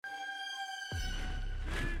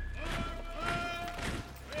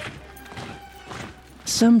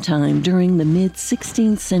Sometime during the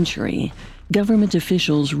mid-16th century, government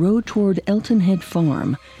officials rode toward Elton Head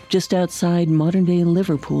Farm, just outside modern-day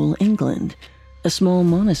Liverpool, England. A small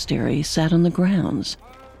monastery sat on the grounds.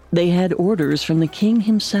 They had orders from the king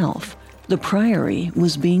himself. The priory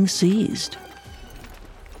was being seized.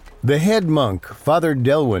 The head monk, Father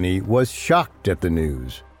Delweny, was shocked at the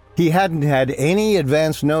news. He hadn't had any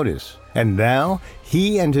advance notice, and now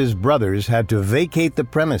he and his brothers had to vacate the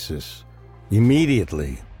premises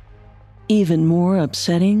immediately. Even more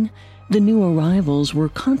upsetting, the new arrivals were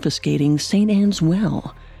confiscating St. Anne's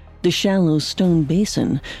Well. The shallow stone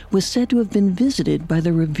basin was said to have been visited by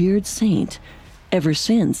the revered saint. Ever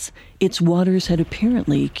since, its waters had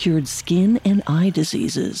apparently cured skin and eye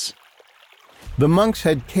diseases. The monks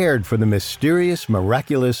had cared for the mysterious,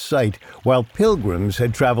 miraculous site, while pilgrims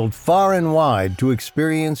had traveled far and wide to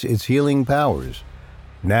experience its healing powers.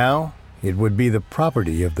 Now, it would be the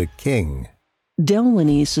property of the king.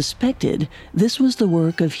 Delweny suspected this was the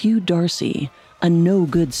work of Hugh Darcy, a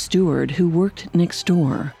no-good steward who worked next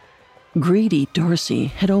door. Greedy Darcy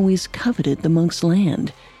had always coveted the monk's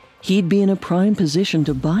land. He'd be in a prime position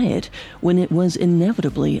to buy it when it was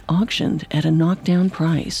inevitably auctioned at a knockdown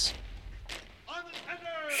price.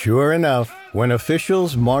 Sure enough, when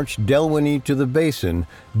officials marched Delweny to the basin,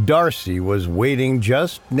 Darcy was waiting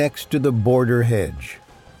just next to the border hedge.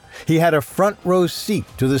 He had a front-row seat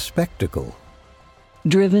to the spectacle.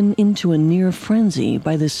 Driven into a near frenzy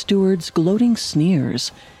by the steward's gloating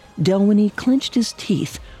sneers, Delweny clenched his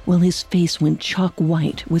teeth while his face went chalk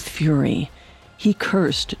white with fury. He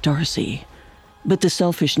cursed Darcy. But the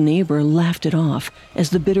selfish neighbor laughed it off as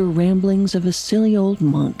the bitter ramblings of a silly old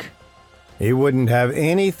monk. He wouldn't have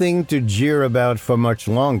anything to jeer about for much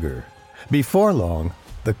longer. Before long,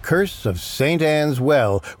 the curse of St. Anne's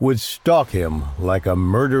Well would stalk him like a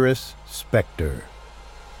murderous specter.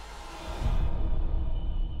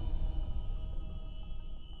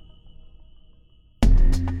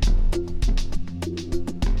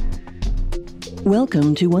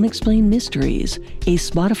 Welcome to Unexplained Mysteries, a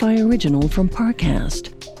Spotify original from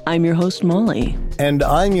Parcast. I'm your host, Molly. And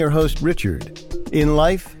I'm your host, Richard. In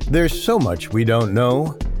life, there's so much we don't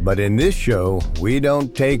know, but in this show, we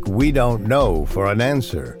don't take "we don't know" for an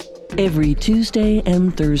answer. Every Tuesday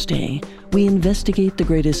and Thursday, we investigate the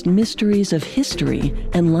greatest mysteries of history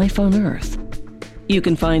and life on Earth. You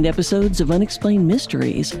can find episodes of Unexplained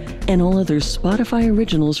Mysteries and all other Spotify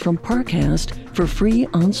originals from Parcast for free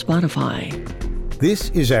on Spotify.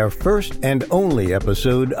 This is our first and only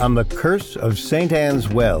episode on the curse of St. Anne's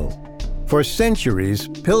Well. For centuries,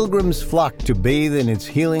 pilgrims flocked to bathe in its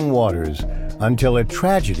healing waters until a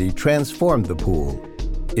tragedy transformed the pool.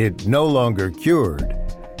 It no longer cured.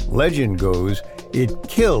 Legend goes, it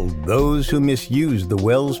killed those who misused the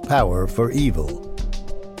well's power for evil.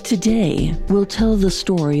 Today, we'll tell the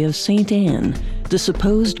story of St. Anne, the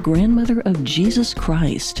supposed grandmother of Jesus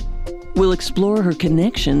Christ. We'll explore her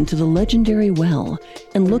connection to the legendary well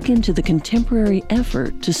and look into the contemporary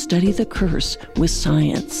effort to study the curse with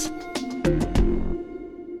science.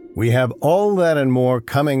 We have all that and more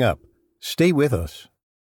coming up. Stay with us.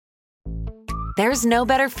 There's no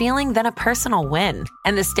better feeling than a personal win,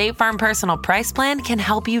 and the State Farm Personal Price Plan can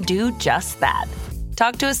help you do just that.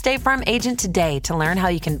 Talk to a State Farm agent today to learn how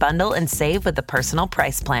you can bundle and save with the Personal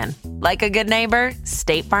Price Plan. Like a good neighbor,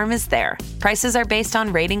 State Farm is there. Prices are based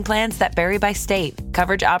on rating plans that vary by state.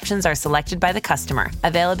 Coverage options are selected by the customer.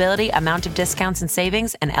 Availability, amount of discounts and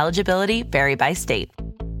savings, and eligibility vary by state.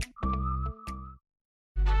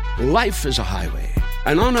 Life is a highway,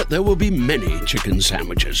 and on it there will be many chicken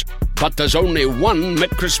sandwiches. But there's only one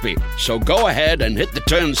McCrispy. So go ahead and hit the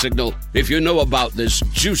turn signal if you know about this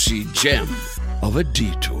juicy gem of a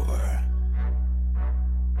detour.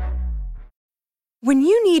 When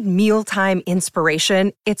you need mealtime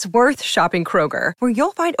inspiration, it's worth shopping Kroger, where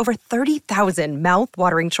you'll find over 30,000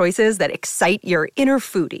 mouth-watering choices that excite your inner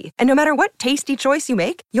foodie. And no matter what tasty choice you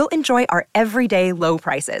make, you'll enjoy our everyday low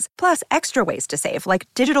prices, plus extra ways to save, like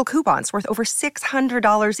digital coupons worth over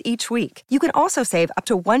 $600 each week. You can also save up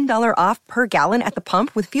to $1 off per gallon at the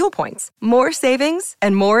pump with fuel points. More savings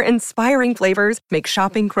and more inspiring flavors make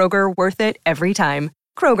shopping Kroger worth it every time.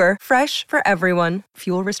 Kroger, fresh for everyone.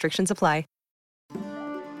 Fuel restrictions apply.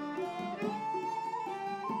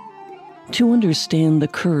 To understand the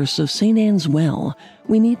curse of St. Anne's Well,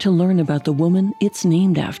 we need to learn about the woman it's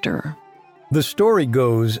named after. The story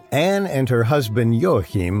goes, Anne and her husband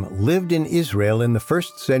Joachim lived in Israel in the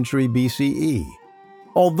 1st century BCE.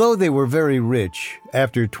 Although they were very rich,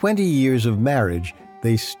 after 20 years of marriage,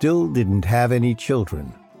 they still didn't have any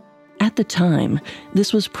children. At the time,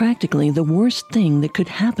 this was practically the worst thing that could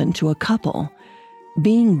happen to a couple.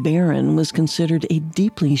 Being barren was considered a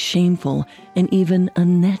deeply shameful and even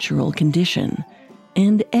unnatural condition,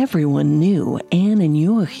 and everyone knew Anne and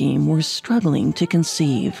Joachim were struggling to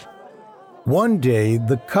conceive. One day,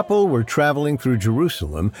 the couple were traveling through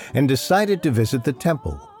Jerusalem and decided to visit the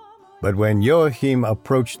temple. But when Joachim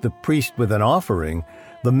approached the priest with an offering,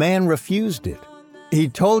 the man refused it. He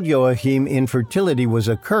told Joachim infertility was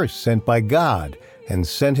a curse sent by God and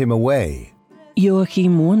sent him away.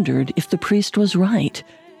 Joachim wondered if the priest was right.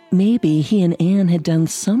 Maybe he and Anne had done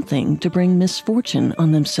something to bring misfortune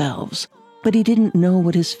on themselves, but he didn't know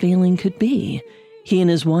what his failing could be. He and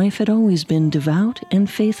his wife had always been devout and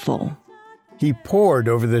faithful. He pored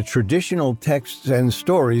over the traditional texts and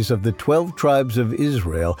stories of the 12 tribes of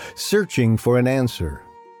Israel, searching for an answer.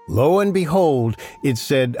 Lo and behold, it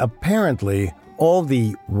said apparently all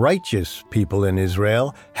the righteous people in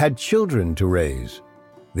Israel had children to raise.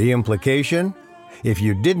 The implication? If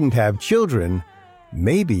you didn't have children,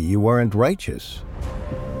 maybe you weren't righteous.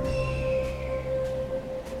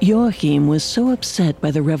 Joachim was so upset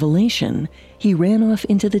by the revelation, he ran off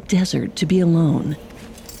into the desert to be alone.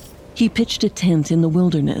 He pitched a tent in the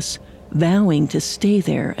wilderness, vowing to stay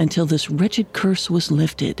there until this wretched curse was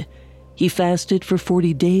lifted. He fasted for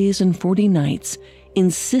 40 days and 40 nights,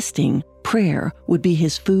 insisting prayer would be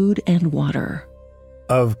his food and water.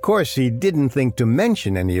 Of course, he didn't think to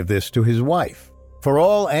mention any of this to his wife. For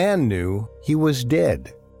all Anne knew, he was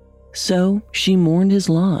dead. So she mourned his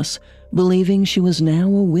loss, believing she was now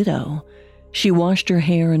a widow. She washed her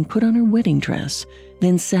hair and put on her wedding dress,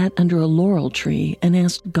 then sat under a laurel tree and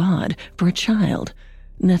asked God for a child.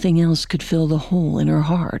 Nothing else could fill the hole in her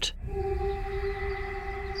heart.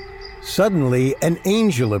 Suddenly, an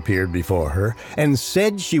angel appeared before her and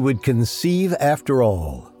said she would conceive after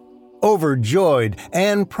all. Overjoyed,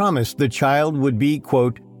 Anne promised the child would be,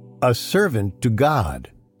 quote, a servant to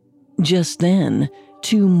God. Just then,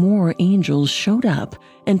 2 more angels showed up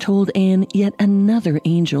and told Anne yet another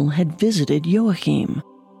angel had visited Joachim,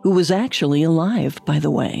 who was actually alive, by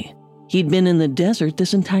the way. He'd been in the desert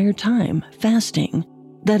this entire time, fasting.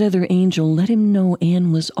 That other angel let him know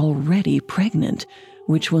Anne was already pregnant,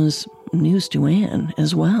 which was news to Anne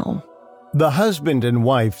as well. The husband and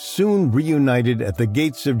wife soon reunited at the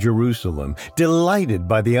gates of Jerusalem, delighted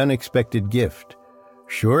by the unexpected gift.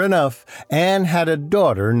 Sure enough, Anne had a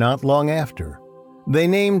daughter not long after. They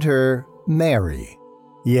named her Mary.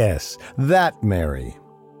 Yes, that Mary.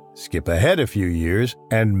 Skip ahead a few years,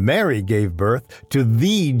 and Mary gave birth to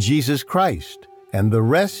the Jesus Christ, and the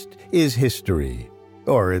rest is history,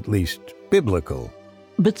 or at least biblical.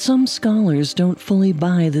 But some scholars don't fully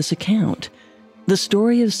buy this account. The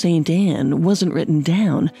story of St. Anne wasn't written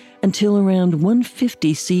down until around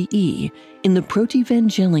 150 CE in the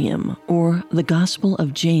Protevangelium, or the Gospel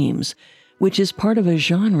of James, which is part of a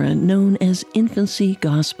genre known as infancy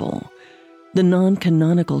gospel. The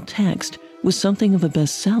non-canonical text was something of a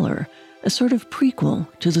bestseller, a sort of prequel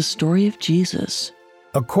to the story of Jesus.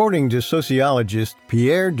 According to sociologist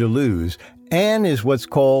Pierre Deleuze, Anne is what's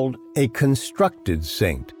called a constructed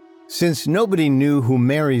saint. Since nobody knew who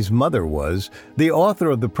Mary's mother was, the author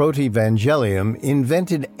of the Protevangelium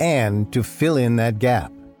invented Anne to fill in that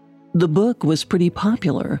gap. The book was pretty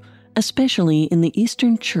popular, especially in the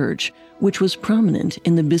Eastern Church, which was prominent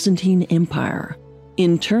in the Byzantine Empire.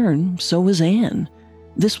 In turn, so was Anne.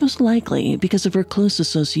 This was likely because of her close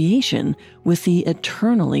association with the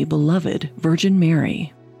eternally beloved Virgin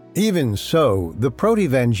Mary. Even so, the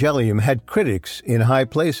Protevangelium had critics in high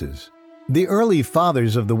places. The early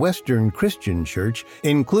fathers of the Western Christian Church,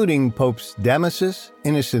 including Popes Damasus,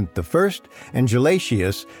 Innocent I, and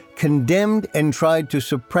Gelasius, condemned and tried to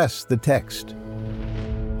suppress the text.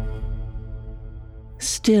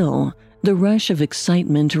 Still, the rush of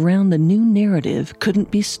excitement around the new narrative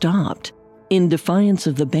couldn't be stopped. In defiance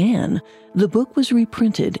of the ban, the book was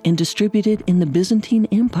reprinted and distributed in the Byzantine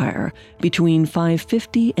Empire between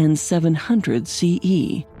 550 and 700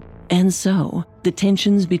 CE. And so, the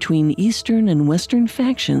tensions between Eastern and Western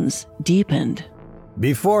factions deepened.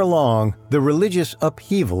 Before long, the religious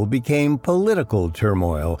upheaval became political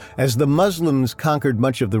turmoil as the Muslims conquered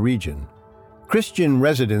much of the region. Christian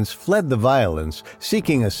residents fled the violence,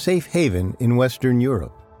 seeking a safe haven in Western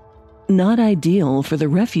Europe. Not ideal for the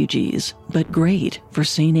refugees, but great for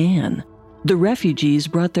St. Anne. The refugees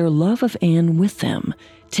brought their love of Anne with them,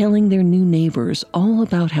 telling their new neighbors all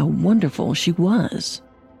about how wonderful she was.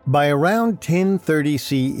 By around 1030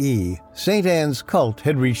 CE, St. Anne's cult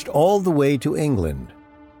had reached all the way to England.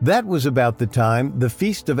 That was about the time the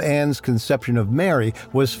Feast of Anne's Conception of Mary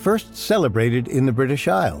was first celebrated in the British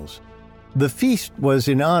Isles. The feast was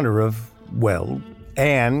in honor of, well,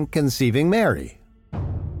 Anne conceiving Mary.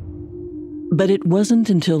 But it wasn't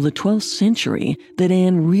until the 12th century that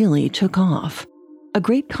Anne really took off. A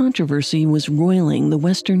great controversy was roiling the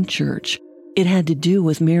Western Church. It had to do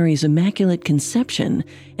with Mary's Immaculate Conception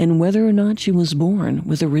and whether or not she was born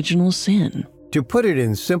with original sin. To put it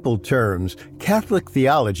in simple terms, Catholic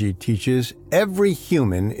theology teaches every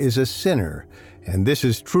human is a sinner, and this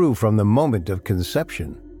is true from the moment of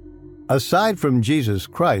conception. Aside from Jesus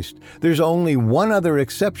Christ, there's only one other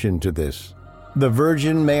exception to this: the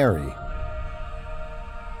Virgin Mary.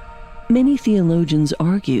 Many theologians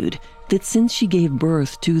argued that since she gave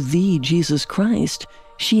birth to the Jesus Christ,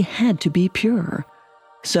 she had to be pure.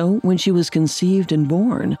 So when she was conceived and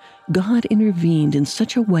born, God intervened in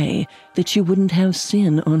such a way that she wouldn't have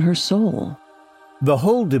sin on her soul. The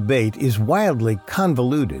whole debate is wildly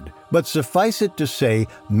convoluted, but suffice it to say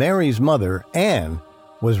Mary's mother, Anne,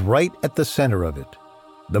 was right at the center of it.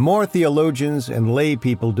 The more theologians and lay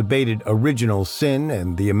people debated original sin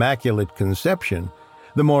and the Immaculate Conception,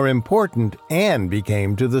 the more important Anne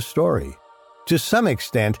became to the story. To some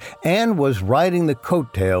extent, Anne was riding the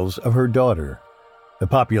coattails of her daughter. The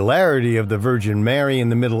popularity of the Virgin Mary in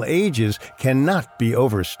the Middle Ages cannot be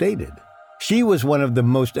overstated. She was one of the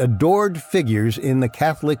most adored figures in the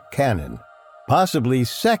Catholic canon, possibly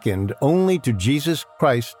second only to Jesus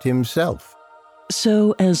Christ himself.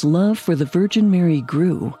 So as love for the Virgin Mary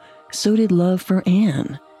grew, so did love for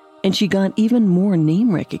Anne. And she got even more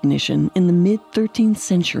name recognition in the mid-13th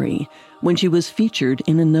century when she was featured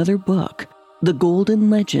in another book, The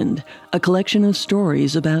Golden Legend, a collection of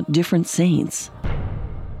stories about different saints.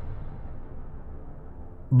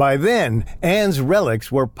 By then, Anne's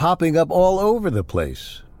relics were popping up all over the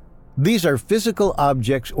place. These are physical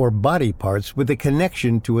objects or body parts with a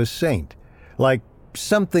connection to a saint, like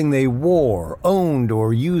something they wore, owned,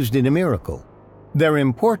 or used in a miracle. They're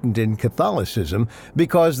important in Catholicism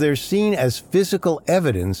because they're seen as physical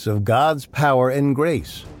evidence of God's power and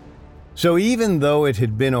grace. So even though it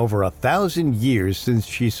had been over 1,000 years since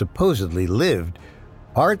she supposedly lived,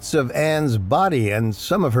 parts of Anne's body and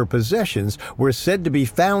some of her possessions were said to be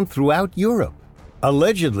found throughout Europe.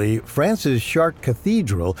 Allegedly, France's Chartres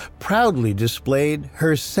Cathedral proudly displayed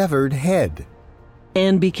her severed head.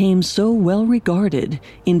 Anne became so well regarded,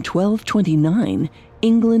 in 1229,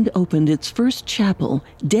 England opened its first chapel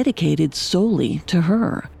dedicated solely to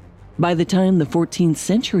her. By the time the 14th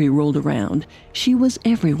century rolled around, she was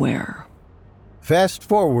everywhere. Fast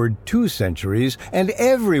forward 2 centuries, and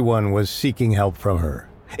everyone was seeking help from her,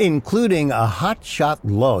 including a hotshot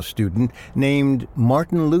law student named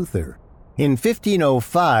Martin Luther. In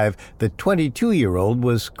 1505, the 22-year-old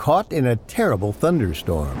was caught in a terrible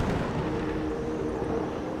thunderstorm.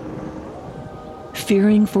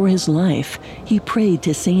 Fearing for his life, he prayed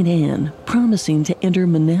to St. Anne, promising to enter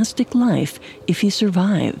monastic life if he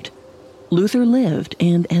survived. Luther lived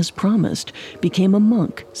and, as promised, became a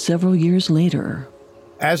monk several years later.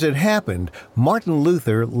 As it happened, Martin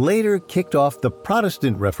Luther later kicked off the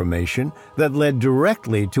Protestant Reformation that led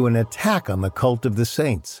directly to an attack on the cult of the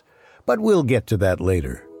saints. But we'll get to that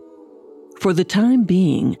later. For the time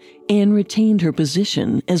being, Anne retained her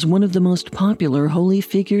position as one of the most popular holy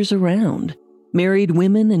figures around. Married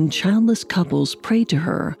women and childless couples prayed to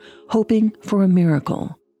her, hoping for a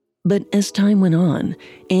miracle. But as time went on,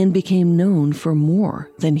 Anne became known for more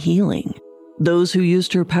than healing. Those who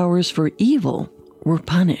used her powers for evil were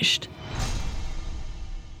punished.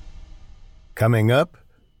 Coming up,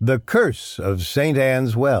 the curse of St.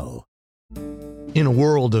 Anne's Well. In a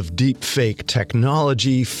world of deep fake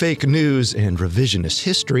technology, fake news, and revisionist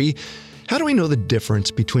history, how do we know the difference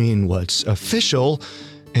between what's official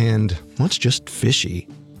and what's just fishy?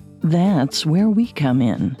 That's where we come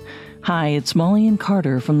in. Hi, it's Molly and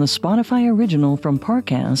Carter from the Spotify original from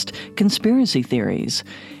Parcast, Conspiracy Theories.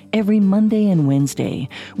 Every Monday and Wednesday,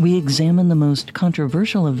 we examine the most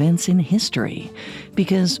controversial events in history,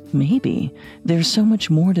 because maybe there's so much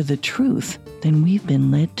more to the truth than we've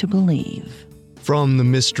been led to believe. From the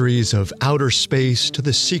mysteries of outer space to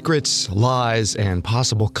the secrets, lies, and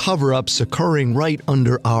possible cover-ups occurring right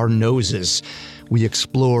under our noses, we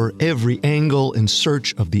explore every angle in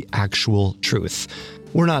search of the actual truth.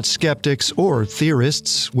 We're not skeptics or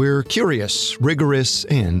theorists. We're curious, rigorous,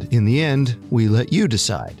 and in the end, we let you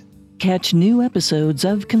decide. Catch new episodes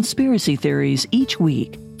of Conspiracy Theories each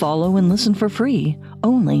week. Follow and listen for free,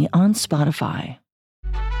 only on Spotify.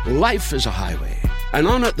 Life is a highway, and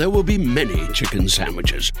on it there will be many chicken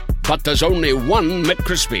sandwiches. But there's only one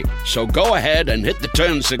McCrispy. So go ahead and hit the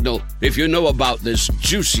turn signal if you know about this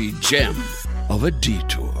juicy gem of a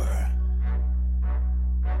detour.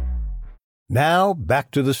 Now,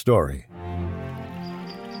 back to the story.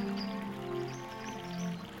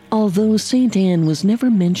 Although St. Anne was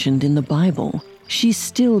never mentioned in the Bible, she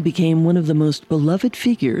still became one of the most beloved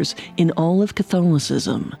figures in all of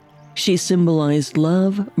Catholicism. She symbolized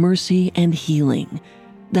love, mercy, and healing.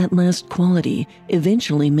 That last quality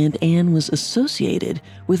eventually meant Anne was associated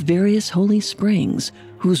with various holy springs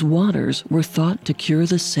whose waters were thought to cure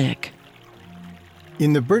the sick.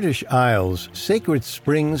 In the British Isles, sacred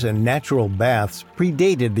springs and natural baths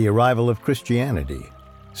predated the arrival of Christianity.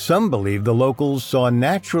 Some believe the locals saw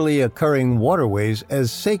naturally occurring waterways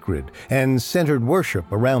as sacred and centered worship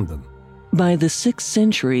around them. By the 6th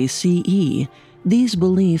century CE, these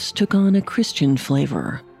beliefs took on a Christian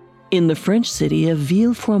flavor. In the French city of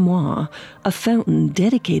Villefranche, a fountain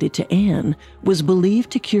dedicated to Anne was believed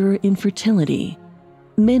to cure infertility.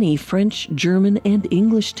 Many French, German, and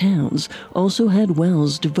English towns also had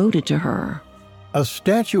wells devoted to her. A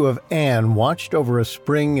statue of Anne watched over a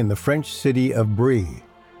spring in the French city of Brie.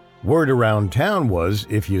 Word around town was,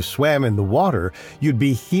 if you swam in the water, you'd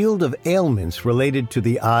be healed of ailments related to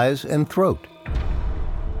the eyes and throat.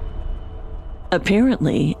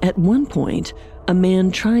 Apparently, at one point, a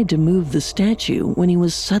man tried to move the statue when he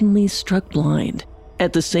was suddenly struck blind.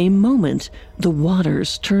 At the same moment, the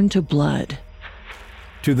waters turned to blood.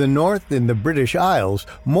 To the north in the British Isles,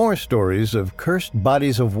 more stories of cursed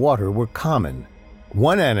bodies of water were common.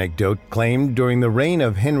 One anecdote claimed during the reign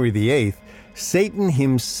of Henry VIII, Satan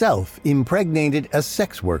himself impregnated a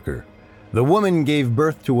sex worker. The woman gave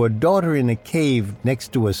birth to a daughter in a cave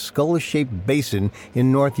next to a skull-shaped basin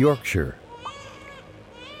in North Yorkshire.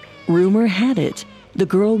 Rumor had it, the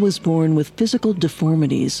girl was born with physical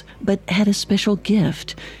deformities, but had a special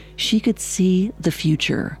gift. She could see the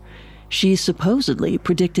future. She supposedly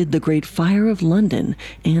predicted the Great Fire of London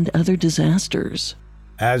and other disasters.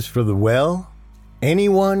 As for the well,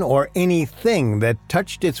 anyone or anything that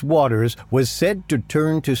touched its waters was said to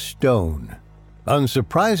turn to stone.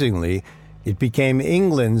 Unsurprisingly, it became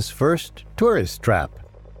England's first tourist trap.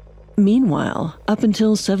 Meanwhile, up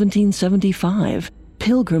until 1775,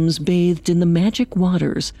 pilgrims bathed in the magic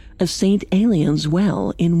waters of St. Ailion's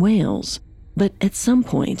Well in Wales. But at some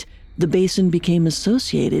point, the basin became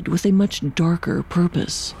associated with a much darker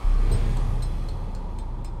purpose.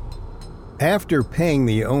 After paying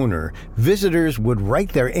the owner, visitors would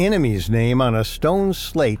write their enemy's name on a stone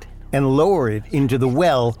slate and lower it into the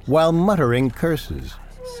well while muttering curses.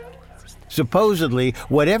 Supposedly,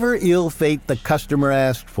 whatever ill fate the customer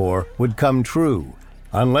asked for would come true,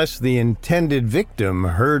 unless the intended victim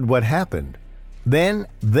heard what happened. Then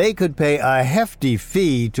they could pay a hefty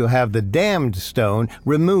fee to have the damned stone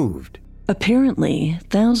removed. Apparently,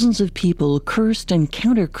 thousands of people cursed and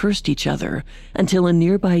counter-cursed each other until a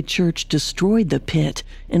nearby church destroyed the pit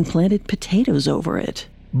and planted potatoes over it.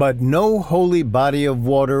 But no holy body of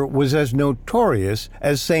water was as notorious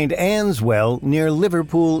as St. Anne's Well near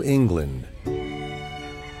Liverpool, England.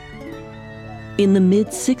 In the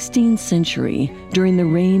mid-16th century, during the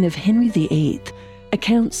reign of Henry VIII,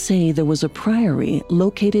 accounts say there was a priory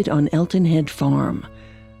located on Elton Head Farm.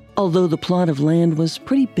 Although the plot of land was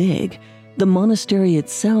pretty big, the monastery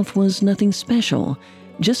itself was nothing special,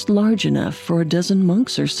 just large enough for a dozen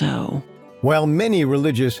monks or so. While many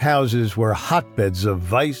religious houses were hotbeds of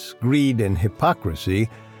vice, greed, and hypocrisy,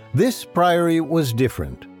 this priory was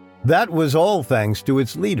different. That was all thanks to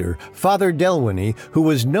its leader, Father Delweny, who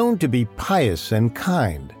was known to be pious and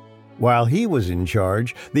kind. While he was in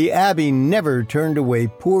charge, the abbey never turned away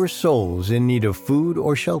poor souls in need of food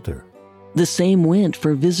or shelter. The same went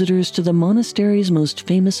for visitors to the monastery's most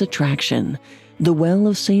famous attraction, the Well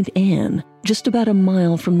of St. Anne, just about a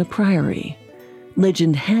mile from the priory.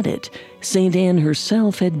 Legend had it, St. Anne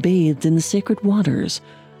herself had bathed in the sacred waters,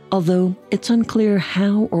 although it's unclear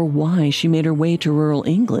how or why she made her way to rural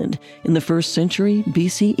England in the 1st century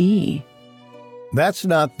BCE. That's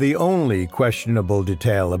not the only questionable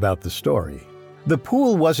detail about the story. The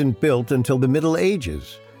pool wasn't built until the Middle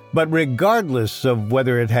Ages, but regardless of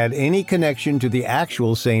whether it had any connection to the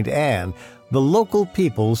actual St. Anne, the local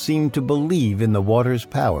people seemed to believe in the water's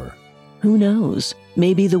power. Who knows?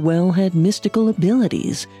 Maybe the well had mystical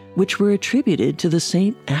abilities, which were attributed to the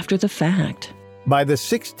saint after the fact. By the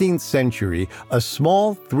 16th century, a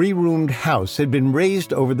small 3-roomed house had been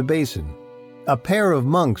raised over the basin. A pair of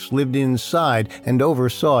monks lived inside and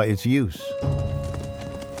oversaw its use.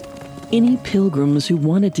 Any pilgrims who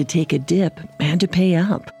wanted to take a dip had to pay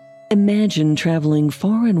up. Imagine traveling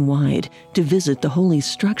far and wide to visit the holy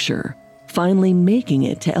structure, finally making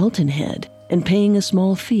it to Elton Head and paying a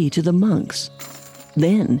small fee to the monks.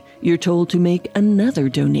 Then you're told to make another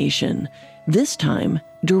donation, this time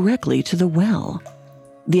directly to the well.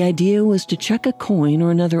 The idea was to chuck a coin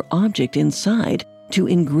or another object inside to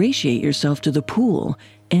ingratiate yourself to the pool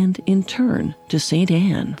and in turn to St.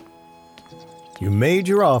 Anne. You made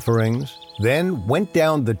your offerings, then went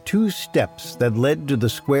down the 2 steps that led to the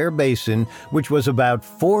square basin, which was about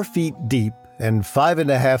 4 feet deep and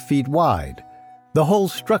 5.5 feet wide. The whole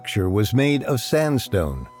structure was made of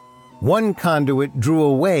sandstone. One conduit drew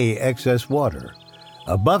away excess water.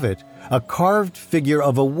 Above it, a carved figure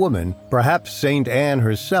of a woman, perhaps St. Anne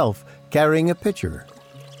herself, carrying a pitcher.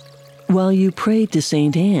 While you prayed to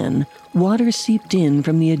St. Anne, water seeped in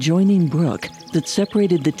from the adjoining brook that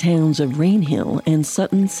separated the towns of Rainhill and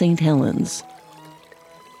Sutton St. Helens.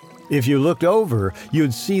 If you looked over,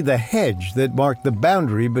 you'd see the hedge that marked the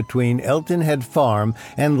boundary between Elton Head Farm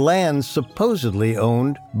and lands supposedly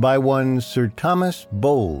owned by one Sir Thomas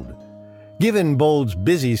Bold. Given Bold's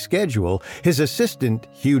busy schedule, his assistant,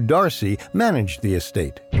 Hugh Darcy, managed the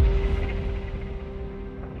estate.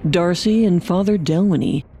 Darcy and Father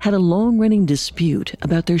Delwynny had a long-running dispute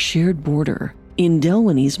about their shared border. In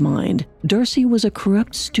Delwynny's mind, Darcy was a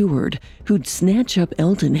corrupt steward who'd snatch up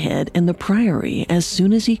Elton Head and the priory as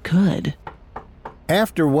soon as he could.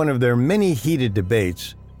 After one of their many heated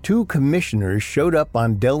debates, 2 commissioners showed up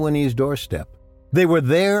on Delwynny's doorstep. They were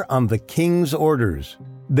there on the king's orders.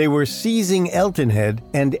 They were seizing Elton Head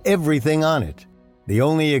and everything on it. The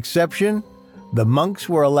only exception? The monks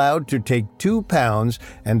were allowed to take 2 pounds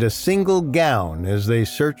and a single gown as they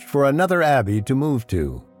searched for another abbey to move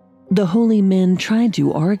to. The holy men tried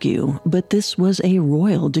to argue, but this was a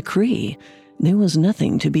royal decree. There was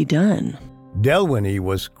nothing to be done. Delwynny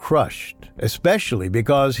was crushed, especially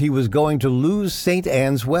because he was going to lose St.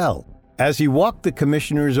 Anne's Well. As he walked the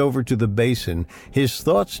commissioners over to the basin, his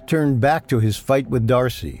thoughts turned back to his fight with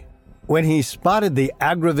Darcy. When he spotted the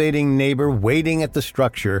aggravating neighbor waiting at the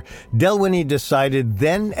structure, Delwynny decided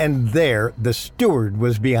then and there the steward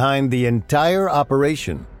was behind the entire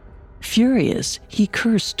operation. Furious, he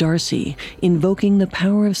cursed Darcy, invoking the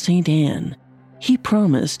power of St. Anne. He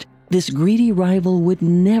promised this greedy rival would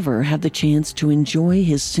never have the chance to enjoy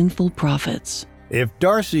his sinful profits. If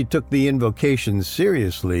Darcy took the invocation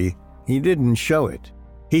seriously, he didn't show it.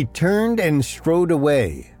 He turned and strode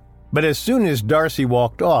away. But as soon as Darcy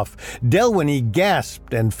walked off, Delwynny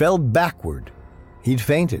gasped and fell backward. He'd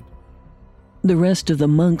fainted. The rest of the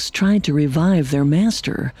monks tried to revive their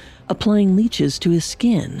master, applying leeches to his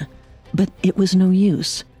skin. But it was no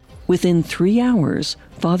use. Within 3 hours,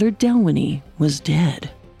 Father Delwynny was dead.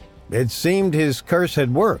 It seemed his curse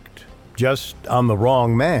had worked, just on the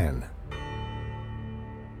wrong man.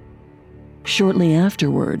 Shortly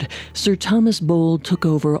afterward, Sir Thomas Bold took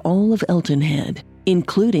over all of Elton Head,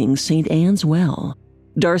 including St. Anne's Well.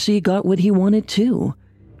 Darcy got what he wanted too.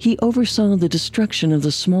 He oversaw the destruction of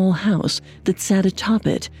the small house that sat atop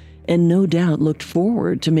it, and no doubt looked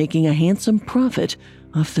forward to making a handsome profit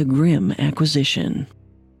off the grim acquisition.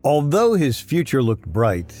 Although his future looked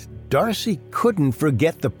bright, Darcy couldn't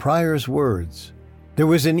forget the prior's words. There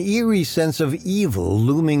was an eerie sense of evil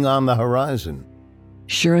looming on the horizon.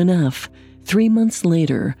 Sure enough, 3 months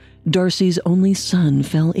later, Darcy's only son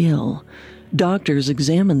fell ill. Doctors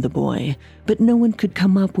examined the boy, but no one could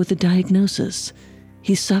come up with a diagnosis.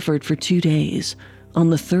 He suffered for 2 days. On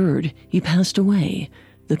the 3rd, he passed away.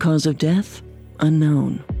 The cause of death?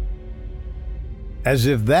 Unknown. As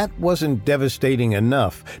if that wasn't devastating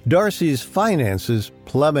enough, Darcy's finances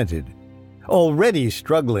plummeted. Already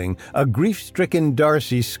struggling, a grief-stricken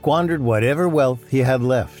Darcy squandered whatever wealth he had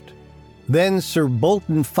left. Then Sir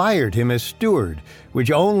Bolton fired him as steward,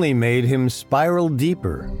 which only made him spiral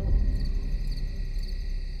deeper.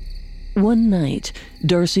 One night,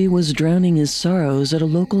 Darcy was drowning his sorrows at a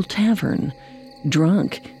local tavern.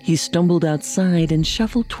 Drunk, he stumbled outside and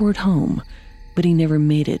shuffled toward home, but he never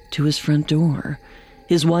made it to his front door.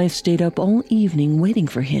 His wife stayed up all evening waiting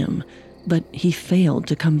for him, but he failed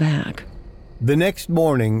to come back. The next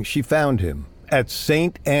morning, she found him at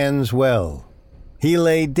St. Anne's Well. He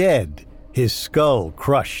lay dead, his skull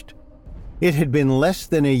crushed. It had been less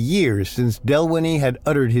than a year since Delwynny had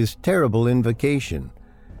uttered his terrible invocation.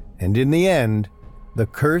 And in the end, the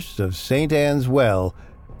curse of St. Anne's Well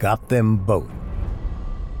got them both.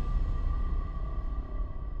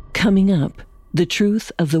 Coming up, the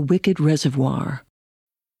truth of the Wicked Reservoir.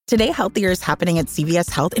 Today, Healthier is happening at CVS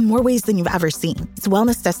Health in more ways than you've ever seen. It's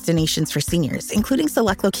wellness destinations for seniors, including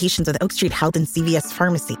select locations of Oak Street Health and CVS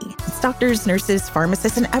Pharmacy. It's doctors, nurses,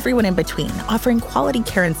 pharmacists, and everyone in between, offering quality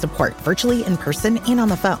care and support virtually, in person, and on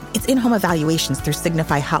the phone. It's in-home evaluations through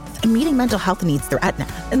Signify Health and meeting mental health needs through Aetna.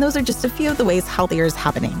 And those are just a few of the ways Healthier is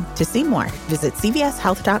happening. To see more, visit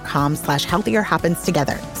cvshealth.com/healthier happens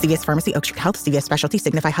together. CVS Pharmacy, Oak Street Health, CVS Specialty,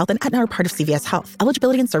 Signify Health, and Aetna are part of CVS Health.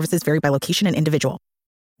 Eligibility and services vary by location and individual.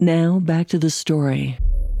 Now back to the story.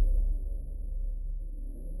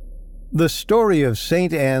 The story of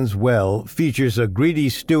St. Anne's Well features a greedy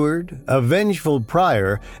steward, a vengeful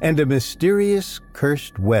prior, and a mysterious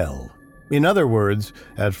cursed well. In other words,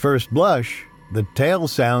 at first blush, the tale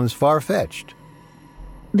sounds far-fetched.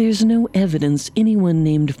 There's no evidence anyone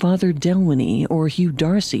named Father Delwyney or Hugh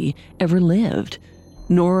Darcy ever lived,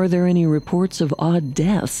 nor are there any reports of odd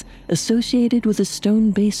deaths associated with a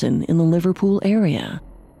stone basin in the Liverpool area.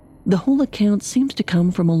 The whole account seems to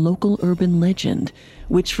come from a local urban legend,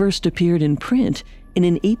 which first appeared in print in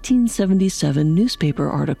an 1877 newspaper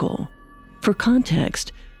article. For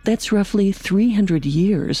context, that's roughly 300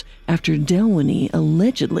 years after Delwyney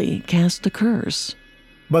allegedly cast the curse.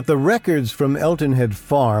 But the records from Eltonhead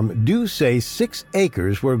Farm do say 6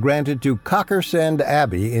 acres were granted to Cockersand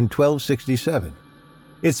Abbey in 1267.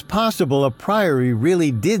 It's possible a priory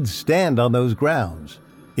really did stand on those grounds.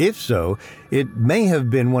 If so, it may have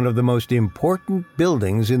been one of the most important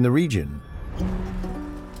buildings in the region.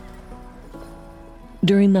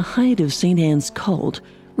 During the height of St. Anne's cult,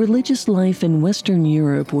 religious life in Western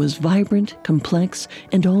Europe was vibrant, complex,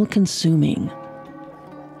 and all-consuming.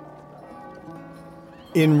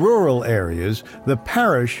 In rural areas, the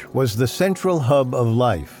parish was the central hub of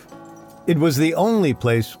life. It was the only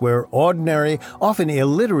place where ordinary, often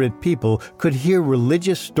illiterate people could hear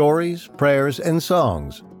religious stories, prayers, and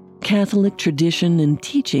songs. Catholic tradition and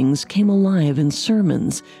teachings came alive in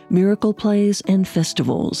sermons, miracle plays, and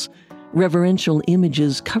festivals. Reverential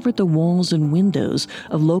images covered the walls and windows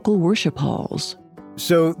of local worship halls.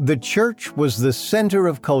 So the church was the center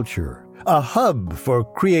of culture, a hub for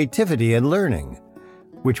creativity and learning,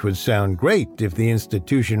 which would sound great if the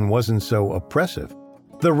institution wasn't so oppressive.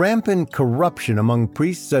 The rampant corruption among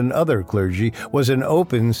priests and other clergy was an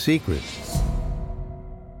open secret.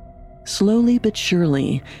 Slowly but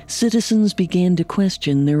surely, citizens began to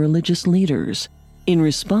question their religious leaders. In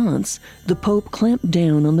response, the Pope clamped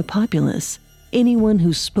down on the populace. Anyone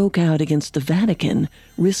who spoke out against the Vatican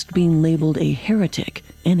risked being labeled a heretic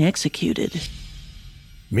and executed.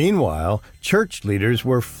 Meanwhile, church leaders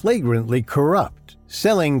were flagrantly corrupt,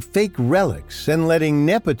 selling fake relics and letting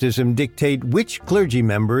nepotism dictate which clergy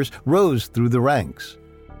members rose through the ranks.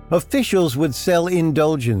 Officials would sell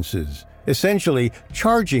indulgences, essentially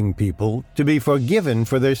charging people to be forgiven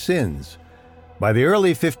for their sins. By the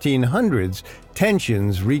early 1500s,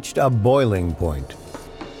 tensions reached a boiling point.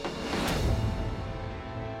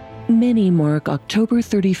 Many mark October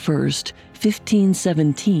 31st,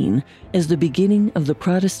 1517, as the beginning of the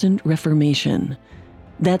Protestant Reformation.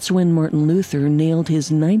 That's when Martin Luther nailed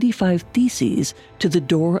his 95 Theses to the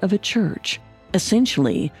door of a church.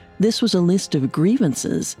 Essentially, this was a list of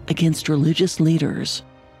grievances against religious leaders.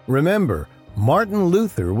 Remember, Martin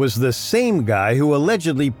Luther was the same guy who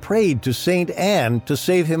allegedly prayed to St. Anne to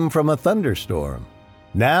save him from a thunderstorm.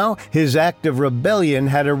 Now, his act of rebellion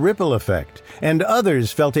had a ripple effect, and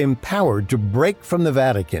others felt empowered to break from the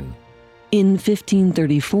Vatican. In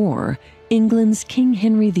 1534, England's King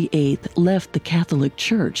Henry VIII left the Catholic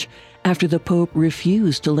Church after the Pope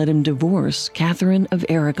refused to let him divorce Catherine of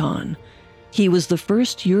Aragon. He was the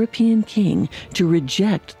first European king to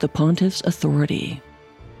reject the pontiff's authority.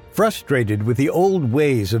 Frustrated with the old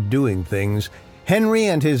ways of doing things, Henry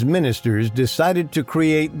and his ministers decided to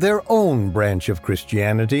create their own branch of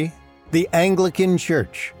Christianity, the Anglican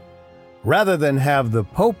Church. Rather than have the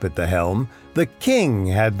Pope at the helm, the king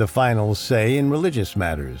had the final say in religious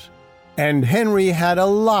matters. And Henry had a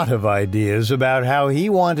lot of ideas about how he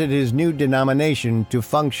wanted his new denomination to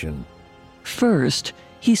function. First,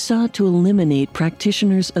 he sought to eliminate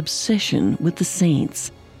practitioners' obsession with the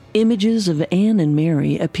saints. Images of Anne and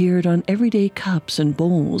Mary appeared on everyday cups and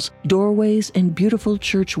bowls, doorways, and beautiful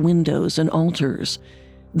church windows and altars.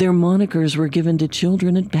 Their monikers were given to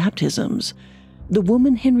children at baptisms. The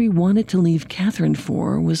woman Henry wanted to leave Catherine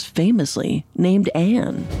for was famously named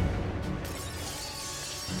Anne.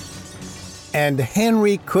 And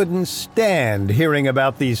Henry couldn't stand hearing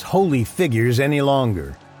about these holy figures any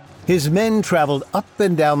longer. His men traveled up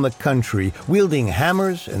and down the country, wielding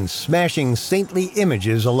hammers and smashing saintly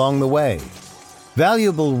images along the way.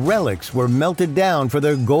 Valuable relics were melted down for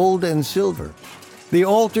their gold and silver. The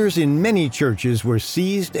altars in many churches were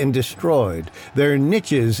seized and destroyed, their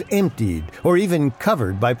niches emptied or even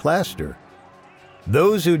covered by plaster.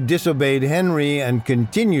 Those who disobeyed Henry and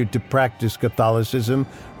continued to practice Catholicism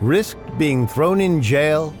risked being thrown in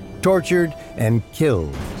jail, tortured, and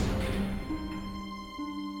killed.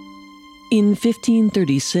 In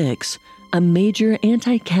 1536, a major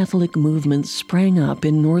anti-Catholic movement sprang up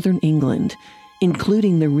in northern England,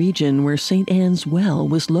 including the region where St. Anne's Well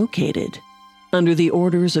was located. Under the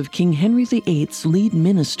orders of King Henry VIII's lead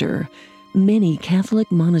minister, many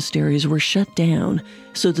Catholic monasteries were shut down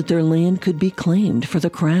so that their land could be claimed for the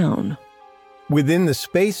crown. Within the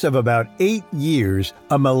space of about 8 years,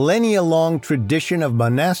 a millennia-long tradition of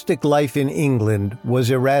monastic life in England was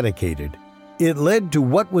eradicated. It led to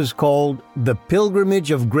what was called the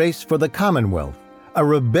Pilgrimage of Grace for the Commonwealth, a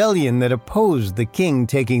rebellion that opposed the king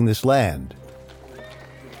taking this land.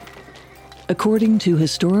 According to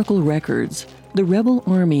historical records, the rebel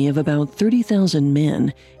army of about 30,000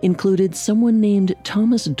 men included someone named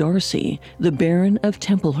Thomas Darcy, the Baron of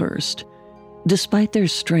Templehurst. Despite their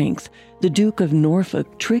strength, the Duke of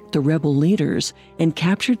Norfolk tricked the rebel leaders and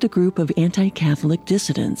captured the group of anti-Catholic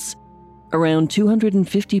dissidents. Around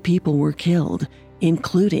 250 people were killed,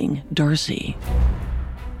 including Darcy.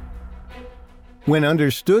 When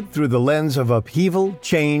understood through the lens of upheaval,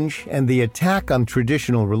 change, and the attack on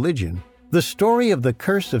traditional religion, the story of the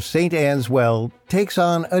Curse of St. Anne's Well takes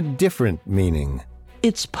on a different meaning.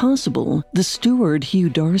 It's possible the steward Hugh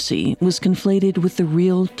Darcy was conflated with the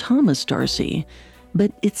real Thomas Darcy,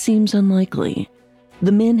 but it seems unlikely.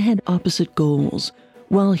 The men had opposite goals.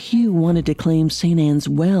 While Hugh wanted to claim St. Anne's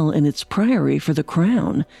Well and its priory for the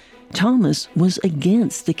crown, Thomas was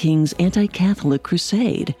against the king's anti-Catholic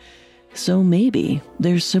crusade. So maybe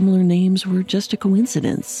their similar names were just a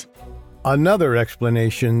coincidence. Another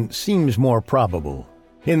explanation seems more probable.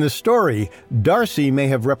 In the story, Darcy may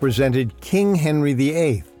have represented King Henry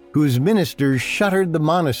VIII, whose ministers shuttered the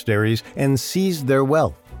monasteries and seized their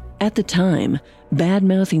wealth. At the time,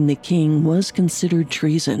 bad-mouthing the king was considered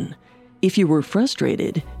treason. If you were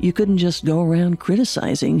frustrated, you couldn't just go around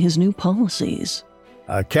criticizing his new policies.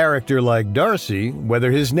 A character like Darcy,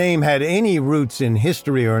 whether his name had any roots in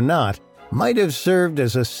history or not, might have served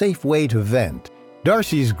as a safe way to vent.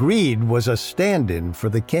 Darcy's greed was a stand-in for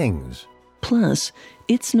the king's. Plus,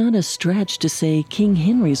 it's not a stretch to say King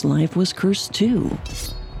Henry's life was cursed too.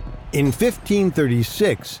 In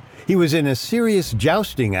 1536, he was in a serious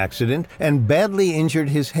jousting accident and badly injured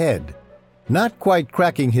his head. Not quite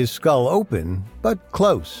cracking his skull open, but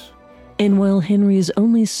close. And while Henry's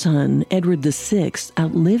only son, Edward VI,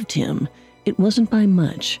 outlived him, it wasn't by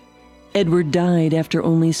much. Edward died after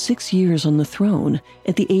only 6 years on the throne,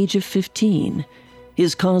 at the age of 15.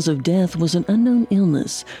 His cause of death was an unknown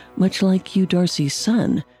illness, much like Hugh Darcy's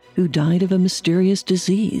son, who died of a mysterious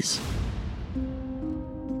disease.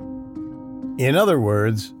 In other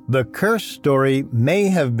words, the curse story may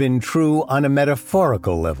have been true on a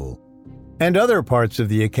metaphorical level, and other parts of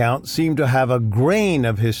the account seem to have a grain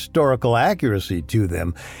of historical accuracy to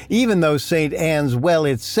them, even though St. Anne's Well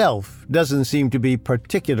itself doesn't seem to be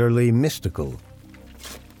particularly mystical.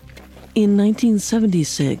 In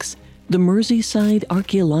 1976, the Merseyside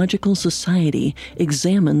Archaeological Society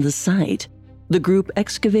examined the site. The group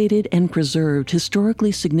excavated and preserved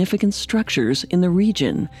historically significant structures in the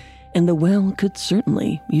region, and the well could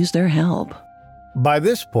certainly use their help. By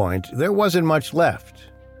this point, there wasn't much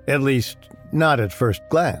left, at least not at first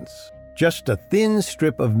glance. Just a thin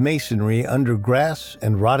strip of masonry under grass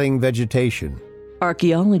and rotting vegetation.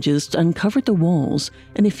 Archaeologists uncovered the walls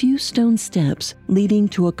and a few stone steps leading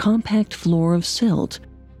to a compact floor of silt.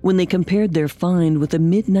 When they compared their find with a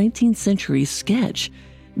mid-19th century sketch,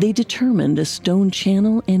 they determined a stone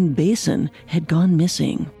channel and basin had gone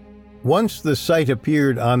missing. Once the site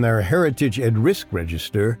appeared on their Heritage at Risk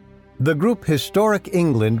register, the group Historic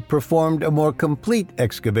England performed a more complete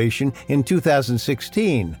excavation in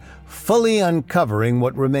 2016, fully uncovering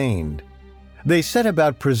what remained. They set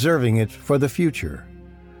about preserving it for the future.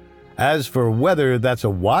 As for whether that's a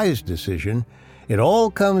wise decision, it all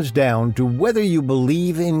comes down to whether you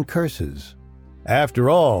believe in curses. After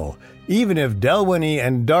all, even if Dalwhinnie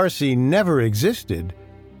and Darcy never existed,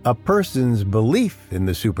 a person's belief in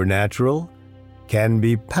the supernatural can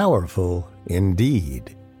be powerful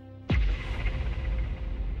indeed.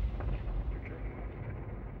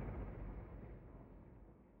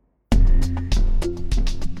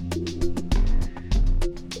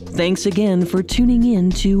 Thanks again for tuning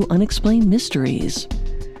in to Unexplained Mysteries.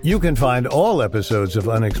 You can find all episodes of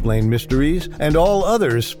Unexplained Mysteries and all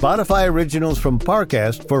other Spotify originals from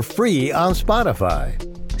Parcast for free on Spotify.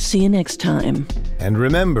 See you next time. And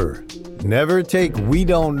remember, never take "we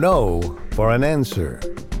don't know" for an answer.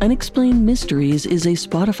 Unexplained Mysteries is a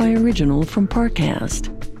Spotify original from Parcast.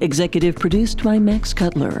 Executive produced by Max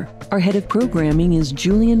Cutler. Our head of programming is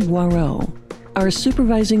Julian Boireau. Our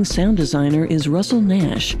supervising sound designer is Russell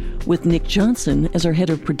Nash, with Nick Johnson as our head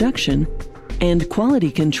of production, and quality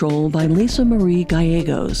control by Lisa Marie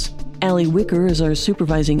Gallegos. Allie Wicker is our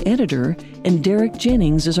supervising editor, and Derek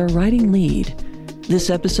Jennings is our writing lead. This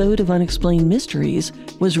episode of Unexplained Mysteries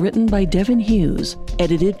was written by Devin Hughes,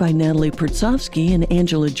 edited by Natalie Pertsovsky and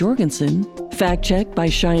Angela Jorgensen, fact-checked by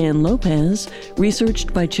Cheyenne Lopez,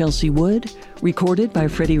 researched by Chelsea Wood, recorded by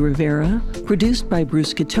Freddie Rivera, produced by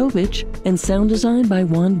Bruce Katovich, and sound designed by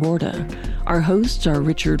Juan Borda. Our hosts are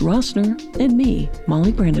Richard Rossner and me,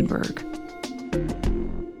 Molly Brandenburg.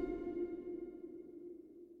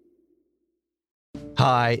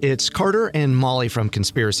 Hi, it's Carter and Molly from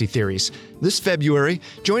Conspiracy Theories. This February,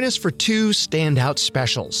 join us for two standout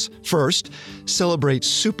specials. First, celebrate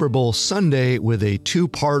Super Bowl Sunday with a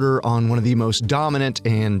two-parter on one of the most dominant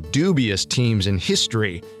and dubious teams in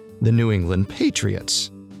history, the New England Patriots.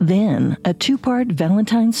 Then, a two-part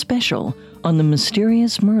Valentine's special on the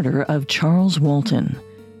mysterious murder of Charles Walton.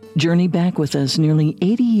 Journey back with us nearly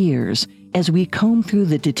 80 years as we comb through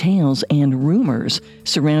the details and rumors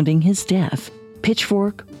surrounding his death.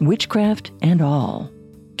 Pitchfork, witchcraft, and all.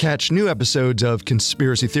 Catch new episodes of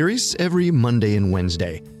Conspiracy Theories every Monday and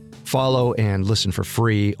Wednesday. Follow and listen for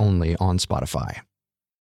free only on Spotify.